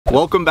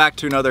Welcome back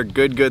to another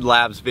Good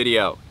Labs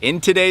video. In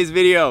today's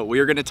video, we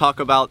are going to talk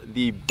about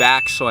the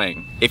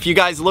backswing. If you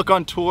guys look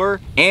on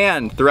tour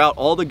and throughout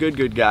all the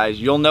Good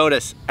guys, you'll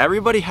notice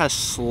everybody has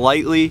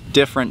slightly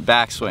different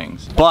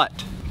backswings,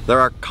 but there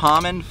are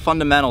common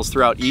fundamentals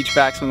throughout each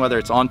backswing, whether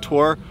it's on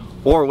tour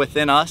or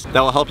within us, that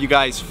will help you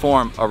guys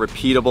form a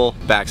repeatable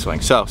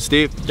backswing. So,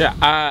 Steve? Yeah,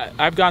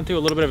 I've gone through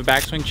a little bit of a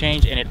backswing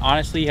change, and it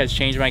honestly has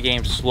changed my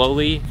game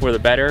slowly for the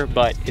better,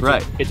 but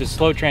it's a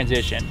slow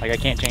transition. Like, I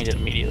can't change it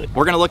immediately.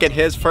 We're gonna look at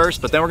his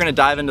first, but then we're gonna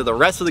dive into the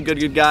rest of the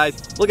Good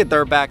guys, look at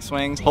their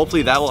backswings.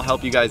 Hopefully that will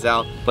help you guys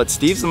out. But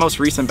Steve's the most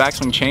recent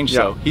backswing change,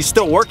 so he's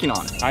still working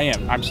on it. I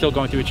am. I'm still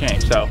going through a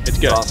change, so it's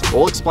good. Awesome.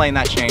 We'll explain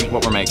that change,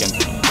 what we're making.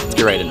 Let's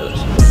get right into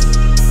this.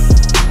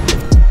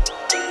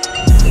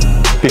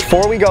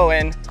 Before we go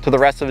in to the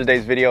rest of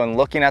today's video and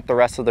looking at the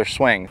rest of their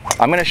swing,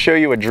 I'm gonna show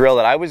you a drill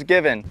that I was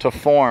given to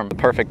form the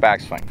perfect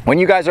backswing. When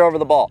you guys are over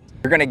the ball,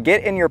 you're gonna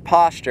get in your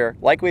posture,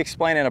 like we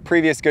explained in a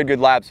previous Good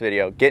Labs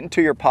video. Get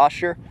into your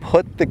posture,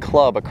 put the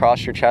club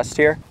across your chest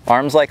here,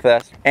 arms like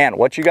this, and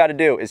what you gotta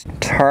do is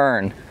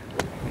turn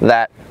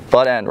that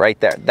butt end right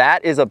there.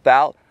 That is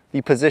about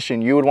the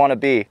position you would wanna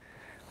be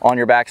on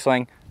your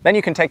backswing. Then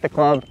you can take the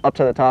club up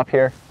to the top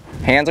here,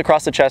 hands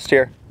across the chest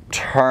here,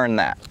 turn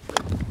that.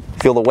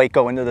 Feel the weight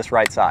go into this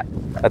right side.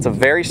 That's a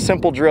very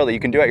simple drill that you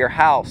can do at your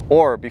house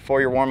or before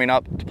you're warming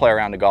up to play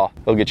around to golf.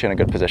 It'll get you in a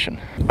good position.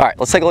 All right,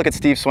 let's take a look at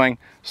Steve's swing.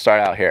 Start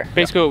out here.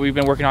 Basically what we've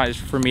been working on is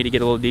for me to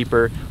get a little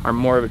deeper or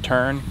more of a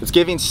turn. It's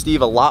giving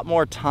Steve a lot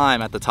more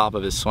time at the top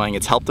of his swing.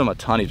 It's helped him a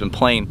ton. He's been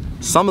playing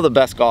some of the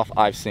best golf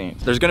I've seen.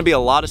 There's gonna be a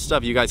lot of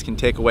stuff you guys can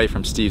take away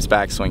from Steve's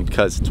backswing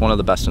because it's one of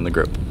the best in the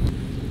group.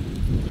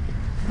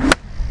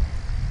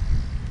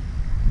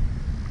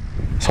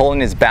 He's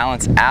holding his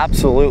balance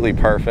absolutely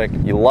perfect.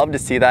 You love to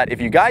see that. If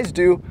you guys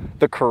do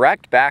the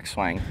correct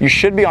backswing, you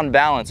should be on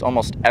balance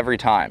almost every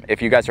time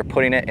if you guys are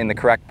putting it in the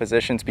correct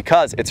positions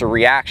because it's a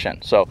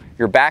reaction. So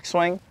your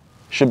backswing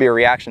should be a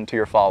reaction to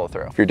your follow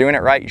through. If you're doing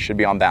it right, you should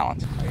be on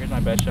balance. Here's my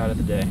best shot of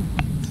the day.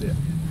 Let's see it.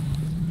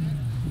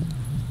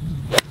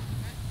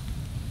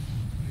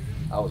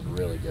 That was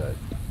really good.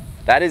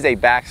 That is a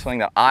backswing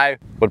that I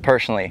would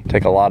personally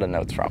take a lot of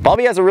notes from.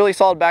 Bobby has a really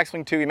solid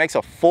backswing too. He makes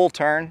a full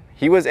turn.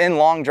 He was in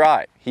long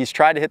drive. He's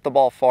tried to hit the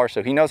ball far,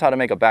 so he knows how to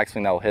make a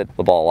backswing that will hit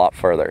the ball a lot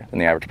further than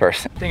the average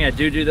person. The thing I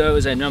do though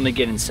is I normally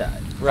get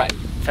inside. Right.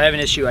 If I have an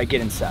issue, I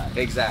get inside.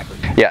 Exactly.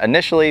 Yeah,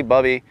 initially,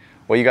 Bubby,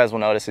 what you guys will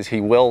notice is he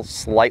will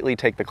slightly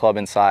take the club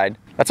inside.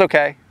 That's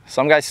okay.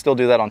 Some guys still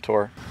do that on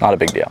tour. Not a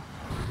big deal.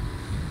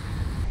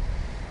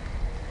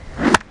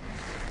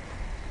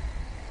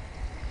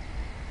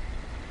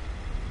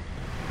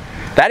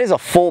 That is a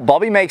full,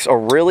 Bubby makes a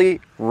really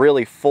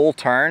full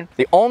turn.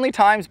 The only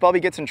times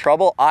Bubby gets in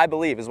trouble, I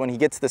believe, is when he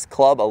gets this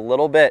club a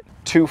little bit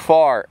too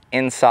far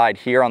inside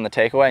here on the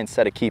takeaway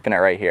instead of keeping it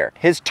right here.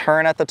 His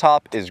turn at the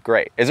top is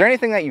great. Is there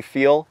anything that you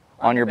feel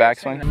on your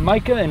backswing?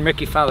 Micah and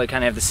Ricky Fowler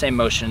kind of have the same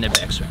motion in their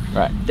backswing.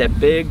 Right. That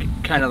big,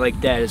 kind of like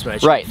that is what I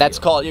try Right, that's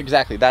called,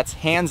 exactly. That's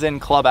hands in,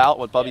 club out,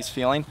 what Bubby's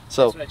feeling.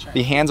 So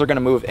the hands are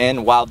gonna move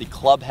in while the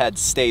club head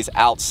stays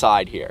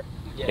outside here.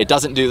 Yeah. It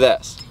doesn't do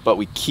this, but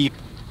we keep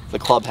the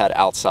club head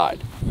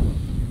outside.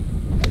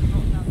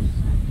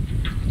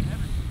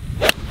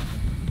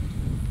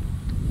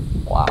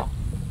 Wow.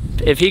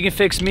 If he can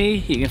fix me,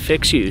 he can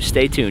fix you.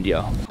 Stay tuned,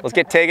 y'all. Let's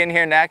get Tig in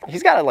here next.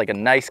 He's got like a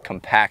nice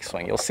compact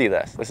swing. You'll see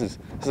this. This is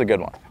a good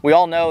one. We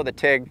all know that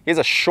Tig, he has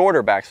a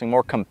shorter backswing,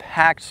 more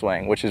compact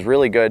swing, which is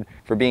really good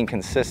for being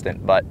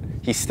consistent, but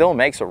he still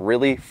makes a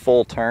really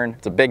full turn.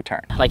 It's a big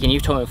turn. Like, and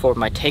you've told me before,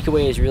 my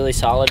takeaway is really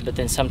solid, but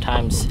then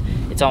sometimes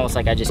it's almost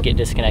like I just get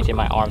disconnected,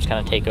 my arms kind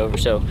of take over.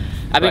 So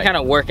I've been kind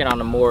of working on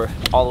them more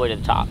all the way to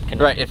the top.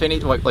 Right, if any,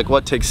 like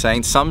what Tig's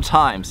saying,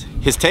 sometimes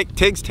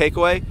Tig's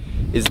takeaway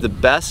is the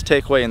best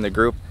takeaway in the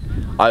group.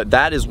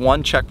 That is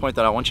one checkpoint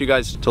that I want you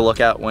guys to look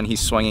at when he's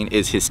swinging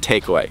is his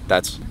takeaway.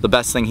 That's the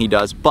best thing he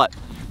does, but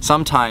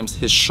sometimes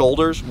his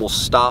shoulders will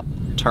stop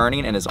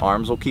turning and his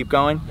arms will keep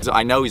going. So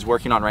I know he's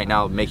working on right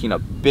now making a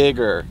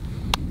bigger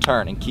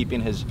turn and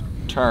keeping his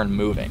turn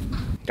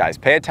moving. Guys,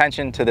 pay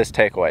attention to this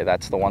takeaway.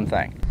 That's the one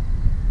thing.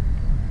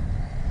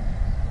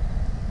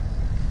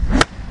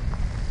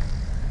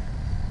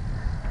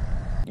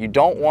 You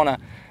don't want to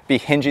be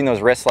hinging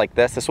those wrists like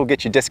this. This will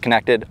get you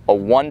disconnected. A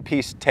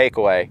one-piece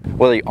takeaway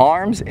where the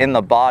arms and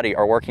the body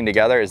are working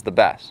together is the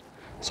best.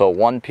 So a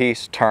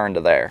one-piece turn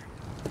to there.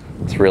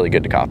 It's really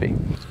good to copy.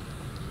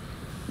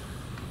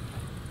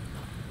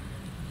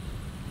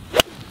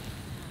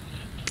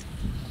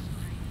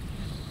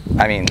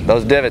 I mean,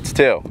 those divots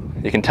too.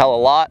 You can tell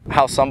a lot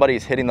how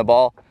somebody's hitting the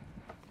ball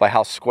by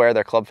how square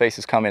their club face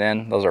is coming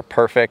in. Those are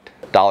perfect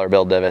dollar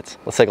bill divots.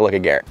 Let's take a look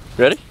at Garrett.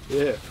 Ready?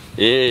 Yeah.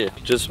 Yeah,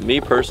 just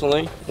me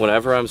personally,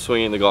 whenever I'm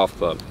swinging the golf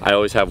club, I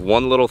always have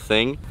one little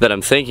thing that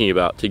I'm thinking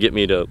about to get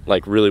me to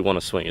like really want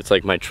to swing. It's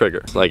like my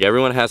trigger. Like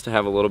everyone has to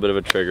have a little bit of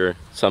a trigger.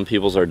 Some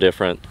people's are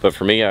different, but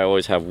for me, I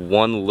always have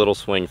one little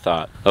swing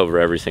thought over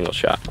every single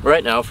shot.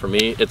 Right now, for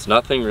me, it's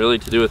nothing really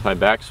to do with my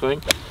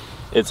backswing.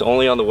 It's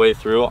only on the way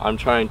through, I'm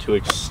trying to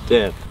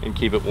extend and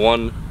keep it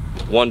one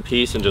one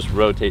piece and just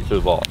rotate through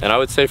the ball. And I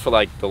would say for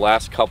like the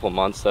last couple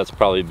months, that's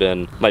probably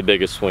been my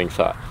biggest swing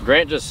thought.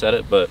 Grant just said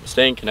it, but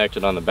staying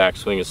connected on the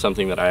backswing is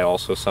something that I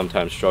also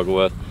sometimes struggle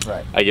with.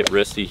 Right. I get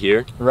wristy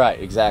here. Right,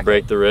 exactly.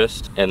 Break the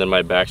wrist, and then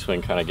my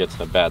backswing kind of gets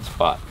in a bad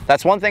spot.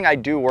 That's one thing I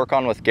do work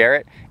on with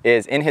Garrett,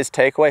 is in his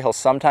takeaway, he'll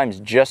sometimes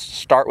just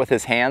start with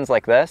his hands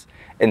like this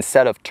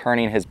instead of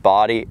turning his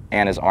body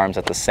and his arms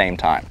at the same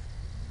time.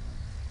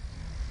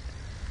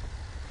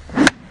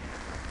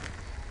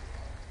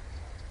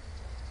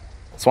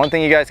 So one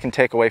thing you guys can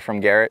take away from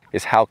Garrett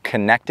is how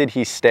connected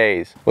he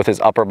stays with his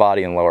upper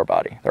body and lower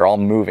body. They're all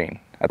moving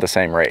at the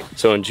same rate.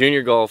 So in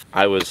junior golf,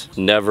 I was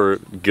never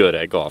good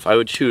at golf. I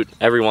would shoot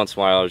every once in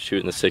a while. I would shoot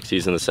in the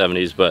 60s and the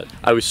 70s, but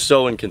I was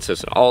so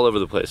inconsistent all over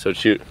the place. So I'd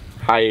shoot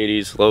high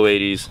 80s, low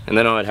 80s, and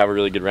then I'd have a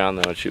really good round,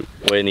 then I'd shoot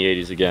way in the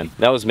 80s again.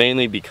 That was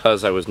mainly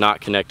because I was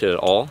not connected at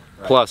all.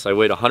 Plus, I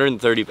weighed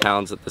 130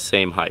 pounds at the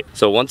same height.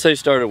 So once I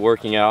started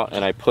working out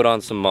and I put on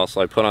some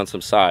muscle, I put on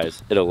some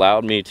size, it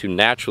allowed me to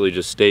naturally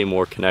just stay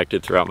more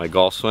connected throughout my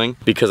golf swing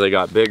because I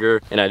got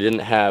bigger and I didn't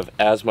have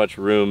as much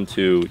room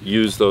to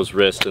use those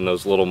wrists and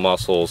those little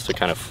muscles to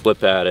kind of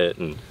flip at it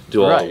and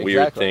do all the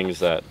weird things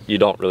that you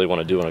don't really want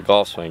to do in a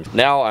golf swing.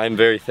 Now I'm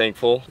very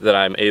thankful that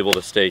I'm able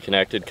to stay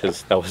connected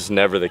because that was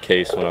never the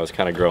case when I was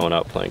kind of growing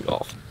up playing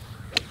golf.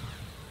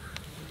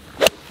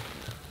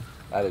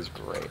 That is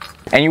great.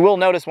 And you will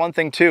notice one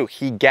thing too,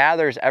 he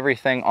gathers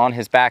everything on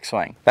his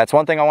backswing. That's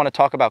one thing I want to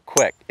talk about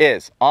quick,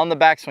 is on the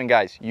backswing,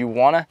 guys, you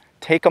want to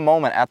take a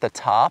moment at the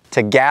top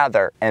to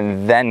gather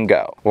and then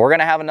go. We're going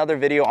to have another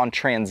video on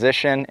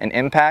transition and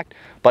impact,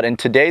 but in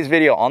today's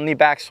video on the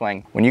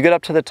backswing, when you get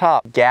up to the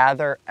top,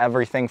 gather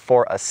everything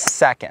for a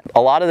second.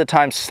 A lot of the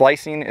time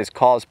slicing is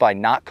caused by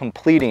not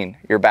completing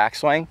your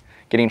backswing,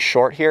 getting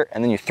short here,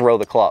 and then you throw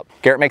the club.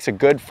 Garrett makes a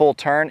good full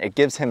turn. It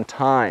gives him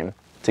time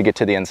to get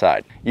to the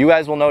inside. You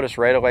guys will notice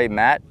right away,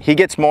 Matt, he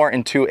gets more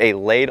into a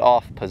laid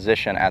off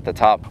position at the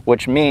top,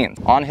 which means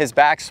on his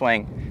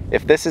backswing,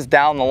 if this is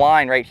down the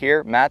line right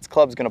here, Matt's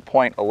club's gonna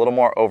point a little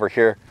more over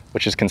here,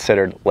 which is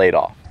considered laid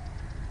off.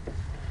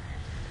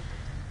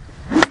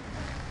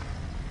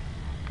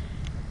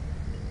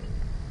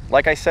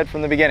 Like I said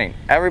from the beginning,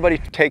 everybody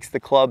takes the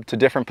club to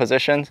different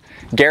positions.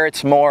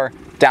 Garrett's more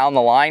down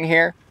the line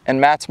here, and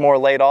Matt's more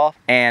laid off,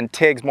 and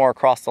Tig's more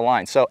across the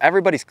line. So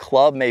everybody's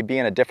club may be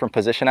in a different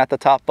position at the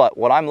top, but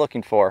what I'm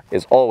looking for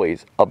is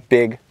always a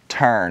big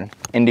turn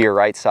into your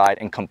right side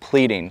and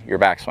completing your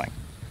backswing.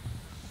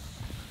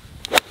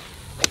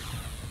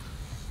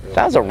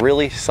 That was a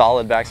really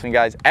solid backswing,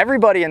 guys.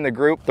 Everybody in the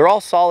group, they're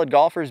all solid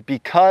golfers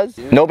because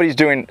nobody's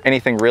doing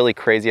anything really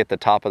crazy at the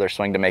top of their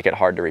swing to make it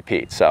hard to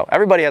repeat. So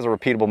everybody has a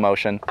repeatable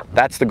motion.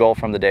 That's the goal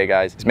from the day,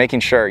 guys, is making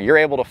sure you're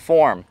able to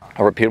form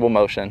a repeatable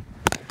motion.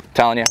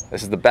 Telling you,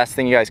 this is the best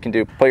thing you guys can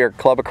do. Put your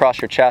club across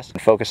your chest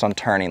and focus on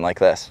turning like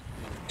this,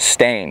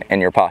 staying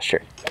in your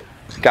posture.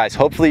 Guys,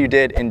 hopefully you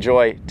did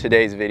enjoy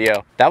today's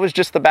video. That was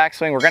just the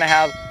backswing. We're gonna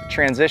have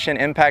transition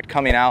impact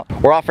coming out.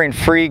 We're offering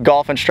free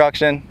golf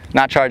instruction,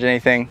 not charging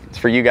anything. It's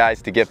for you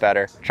guys to get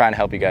better, trying to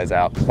help you guys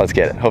out. Let's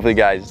get it. Hopefully you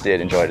guys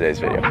did enjoy today's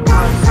video.